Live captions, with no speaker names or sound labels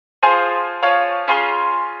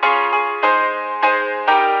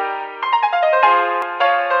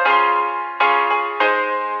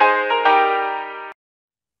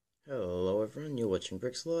watching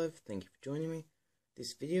Bricksalive. Thank you for joining me.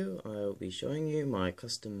 This video I will be showing you my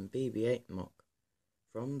custom BB-8 MOC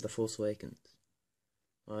from The Force Awakens.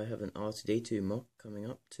 I have an R2-D2 MOC coming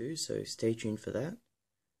up too, so stay tuned for that.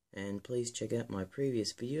 And please check out my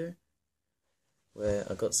previous video where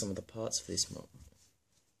I got some of the parts for this MOC.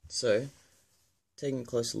 So, taking a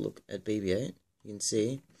closer look at BB-8, you can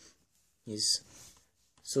see he's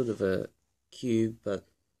sort of a cube but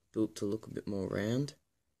built to look a bit more round,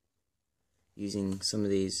 using some of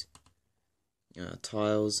these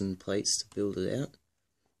tiles and plates to build it out.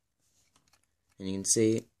 And you can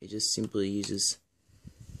see it just simply uses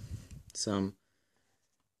some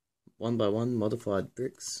 1x1 modified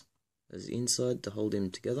bricks as the inside to hold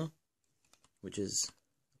him together, which is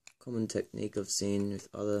a common technique I've seen with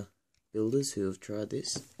other builders who have tried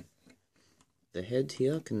this. The head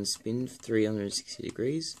here can spin 360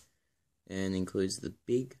 degrees and includes the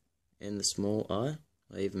big and the small eye.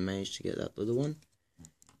 I even managed to get that little one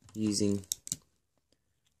using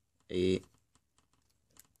a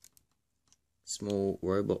small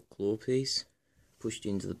robot claw piece pushed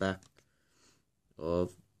into the back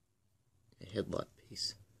of a headlight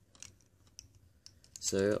piece.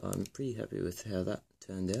 So I'm pretty happy with how that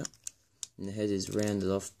turned out. And the head is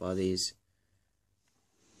rounded off by these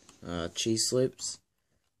cheese slopes,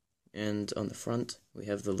 and on the front we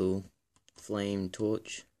have the little flame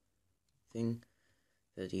torch thing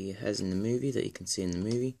that he has in the movie, that you can see in the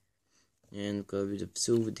movie, and got a bit of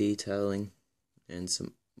silver detailing and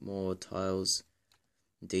some more tiles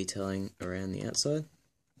detailing around the outside.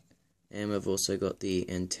 And we've also got the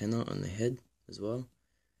antenna on the head as well,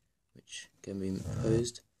 which can be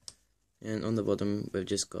posed. And on the bottom we've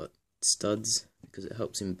just got studs because it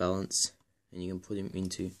helps him balance, and you can put him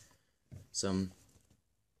into some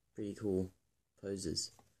pretty cool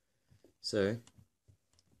poses. So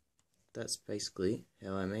that's basically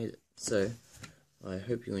how I made it. So I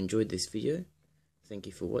hope you enjoyed this video. Thank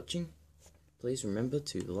you for watching. Please remember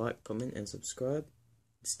to like, comment and subscribe.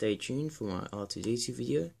 Stay tuned for my R2-D2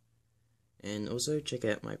 video, and also check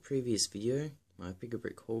out my previous video, my Pick a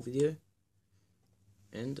Brick haul video,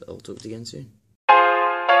 and I'll talk to you again soon.